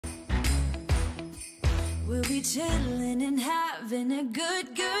We'll be chilling and having a good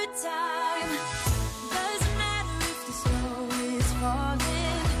time. Doesn't matter if the snow is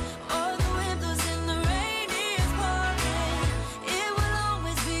falling or the wind blows and the rain is pouring. It will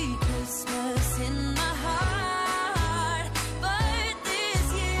always be Christmas in my heart. But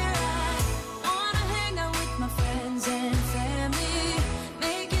this year I wanna hang out with my friends and family,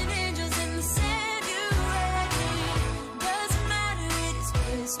 making angels in the sand. You ready? Doesn't matter, it is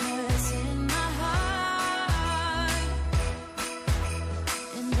Christmas in my heart.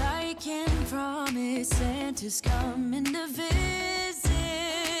 And I can promise Santa's coming to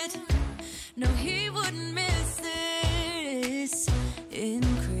visit. No, he wouldn't miss this in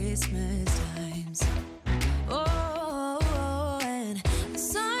Christmas times. Oh, and the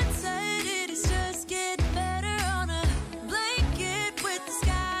sunset, it is just getting better on a blanket with the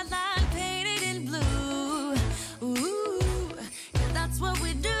skyline painted in blue. Ooh, yeah, that's what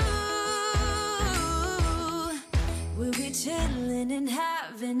we do. We'll be chilling and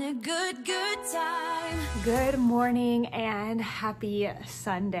having a good time. Good morning and happy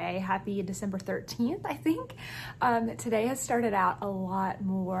Sunday. Happy December 13th, I think. Today has started out a lot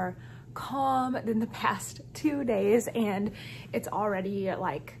more calm than the past 2 days, and it's already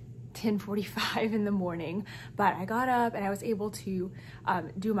like 10:45 in the morning, but I got up and I was able to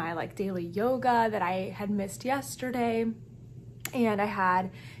do my like daily yoga that I had missed yesterday. And I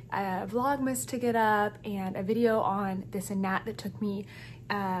had a Vlogmas to get up and a video on this and that that took me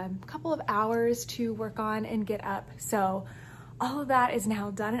a couple of hours to work on and get up. So all of that is now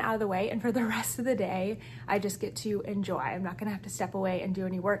done and out of the way, and for the rest of the day I just get to enjoy. I'm not gonna have to step away and do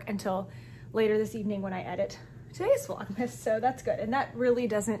any work until later this evening when I edit today's Vlogmas, so that's good. And that really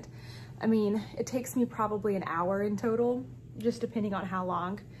doesn't, I mean, it takes me probably an hour in total, just depending on how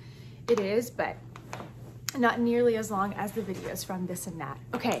long it is, but not nearly as long as the videos from this and that.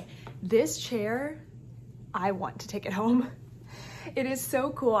 Okay, this chair, I want to take it home. It is so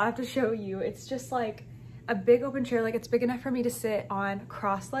cool. I have to show you. It's just like a big open chair, like it's big enough for me to sit on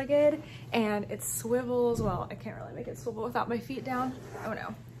cross-legged, and it swivels. Well, I can't really make it swivel without my feet down. Oh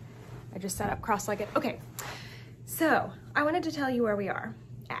no, I just sat up cross-legged. Okay, so I wanted to tell you where we are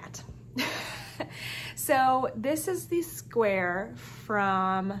at. So this is the square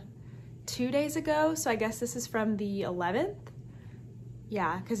from 2 days ago. So I guess this is from the 11th.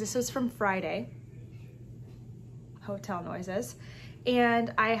 Yeah, because this was from Friday. Hotel noises.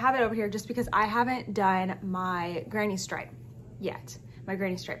 And I have it over here just because I haven't done my granny stripe yet, my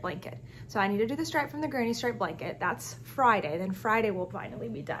granny stripe blanket. So I need to do the stripe from the granny stripe blanket. That's Friday. Then Friday will finally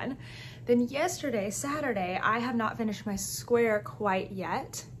be done. Then yesterday, Saturday, I have not finished my square quite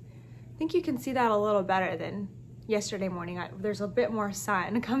yet. I think you can see that a little better than yesterday morning. There's a bit more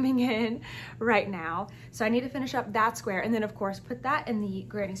sun coming in right now. So I need to finish up that square and then of course put that in the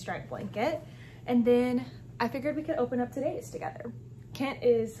granny stripe blanket. And then I figured we could open up today's together. Kent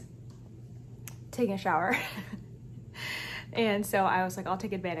is taking a shower. And so I was like, I'll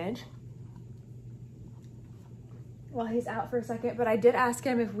take advantage while he's out for a second. But I did ask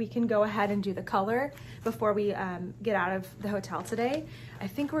him if we can go ahead and do the color before we get out of the hotel today. I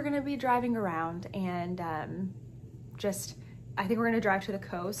think we're gonna be driving around and I think we're gonna drive to the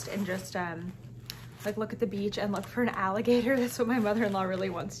coast and just like look at the beach and look for an alligator. That's what my mother-in-law really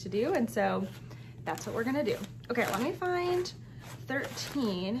wants to do. And so that's what we're gonna do. Okay, let me find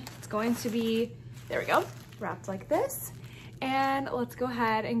 13. It's going to be, there we go, wrapped like this. And let's go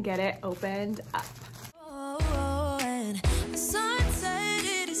ahead and get it opened up. Oh, and the sunset,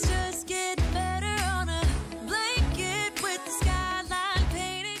 it is just getting better on a blanket with the skyline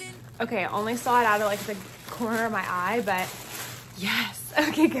painted in. Okay, I only saw it out of like the corner of my eye, but yes,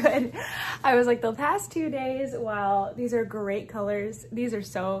 okay, good. I was like, the past 2 days, wow, these are great colors. These are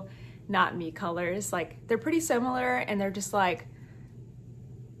so not me colors. Like, they're pretty similar and they're just like,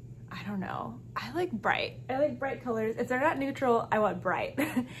 I don't know. I like bright. I like bright colors. If they're not neutral, I want bright.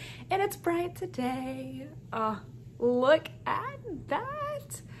 And it's bright today. Oh, look at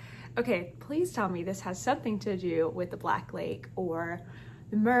that. Okay, please tell me this has something to do with the Black Lake or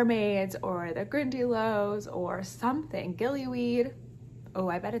the mermaids or the Grindylows or something. Gillyweed. Oh,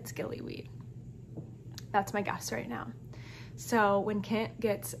 I bet it's gillyweed. That's my guess right now. So when Kent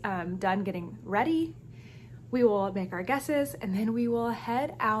gets done getting ready, we will make our guesses and then we will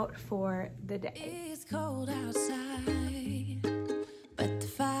head out for the day. It's cold outside, but the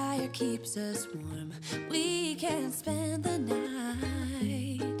fire keeps us warm. We can spend the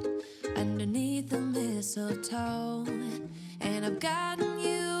night underneath the mistletoe. And I've gotten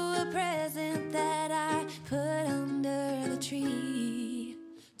you a present that I put under the tree.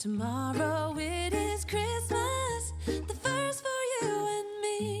 Tomorrow it is Christmas, the first for you and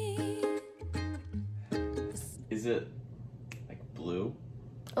me. The Is it like blue?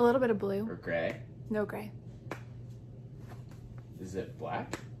 A little bit of blue. Or gray? No gray. Is it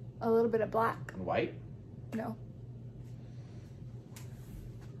black? A little bit of black. And white? No.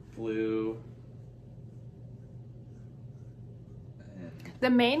 Blue.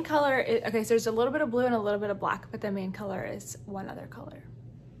 The main color is, okay, so there's a little bit of blue and a little bit of black, but the main color is one other color.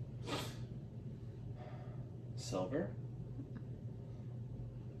 Silver?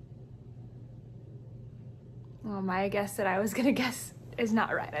 Well, my guess that I was gonna guess is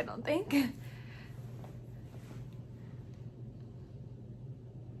not right, I don't think.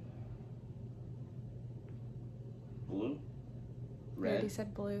 Blue? You Red? already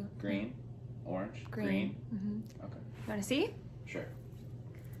said blue. Green? Orange? Green. Mm-hmm. Okay. You wanna see? Sure.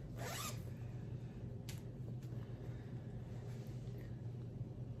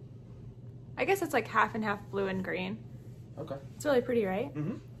 I guess it's like half and half blue and green. Okay. It's really pretty, right?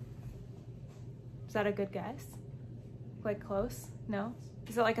 Mm-hmm. Is that a good guess? Like close? No?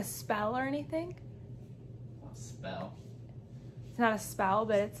 Is it like a spell or anything? A spell? It's not a spell,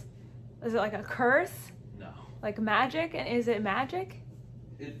 but is it like a curse? No. Like magic? And is it magic?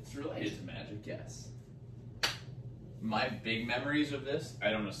 It's related to magic, yes. My big memories of this, I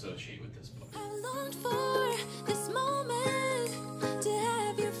don't associate with this book. I longed for this moment to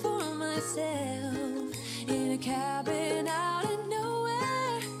have you for myself in a cabin out of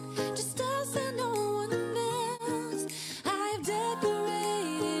nowhere, just us and no one else. I've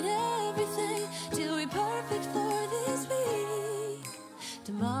decorated everything to be perfect for this week.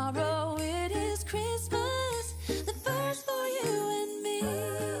 Tomorrow it is Christmas, the first for you and me.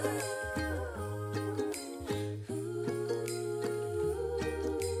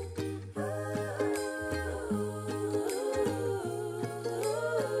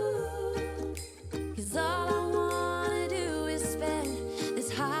 Cause all I wanna do is spend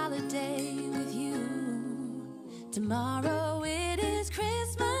this holiday with you. Tomorrow it is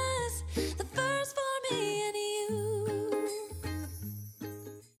Christmas, the first for me and you.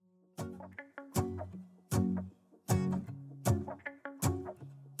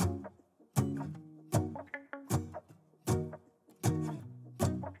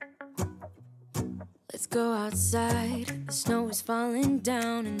 Let's go outside, the snow is falling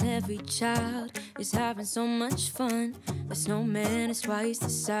down and every child is having so much fun. The snowman is twice the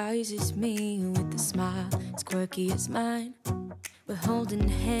size as me, with a smile as quirky as mine. We're holding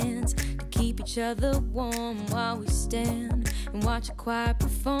hands to keep each other warm while we stand and watch a choir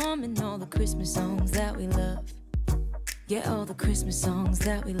performing all the Christmas songs that we love. Yeah, all the Christmas songs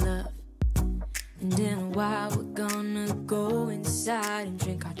that we love. And in a while we're gonna go inside and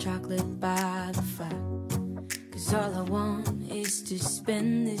drink our chocolate by the fire. Cause all I want is to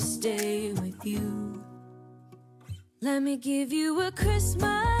spend this day with you. Let me give you a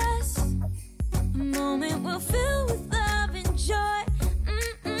Christmas, a moment we'll fill with love and joy.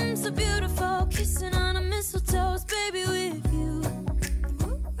 So beautiful, kissing on a mistletoe's baby with you.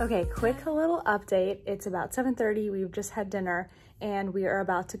 Okay, quick little update. It's about 7:30. We've just had dinner and we are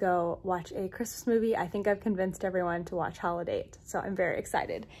about to go watch a Christmas movie. I think I've convinced everyone to watch Holiday, so I'm very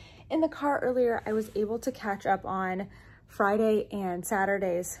excited. In the car earlier, I was able to catch up on Friday and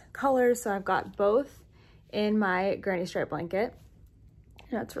Saturday's colors, so I've got both in my granny stripe blanket.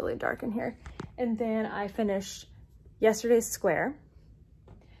 Now it's really dark in here. And then I finished yesterday's square.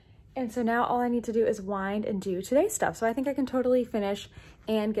 And so now all I need to do is wind and do today's stuff. So I think I can totally finish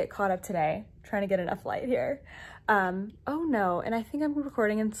and get caught up today. Trying to get enough light here. Oh no, and I think I'm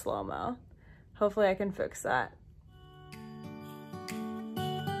recording in slow-mo. Hopefully I can fix that.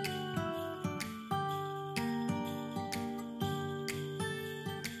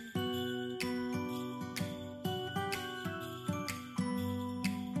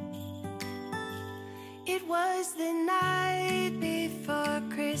 It was the night before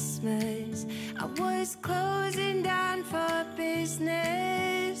Christmas. I was closing down for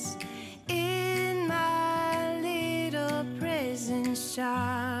business in my little present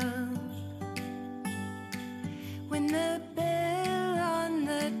shop, when the bell on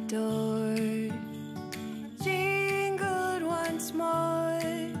the door jingled once more,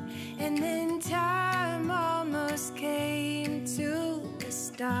 and then time almost came to a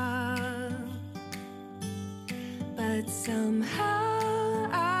stop. But somehow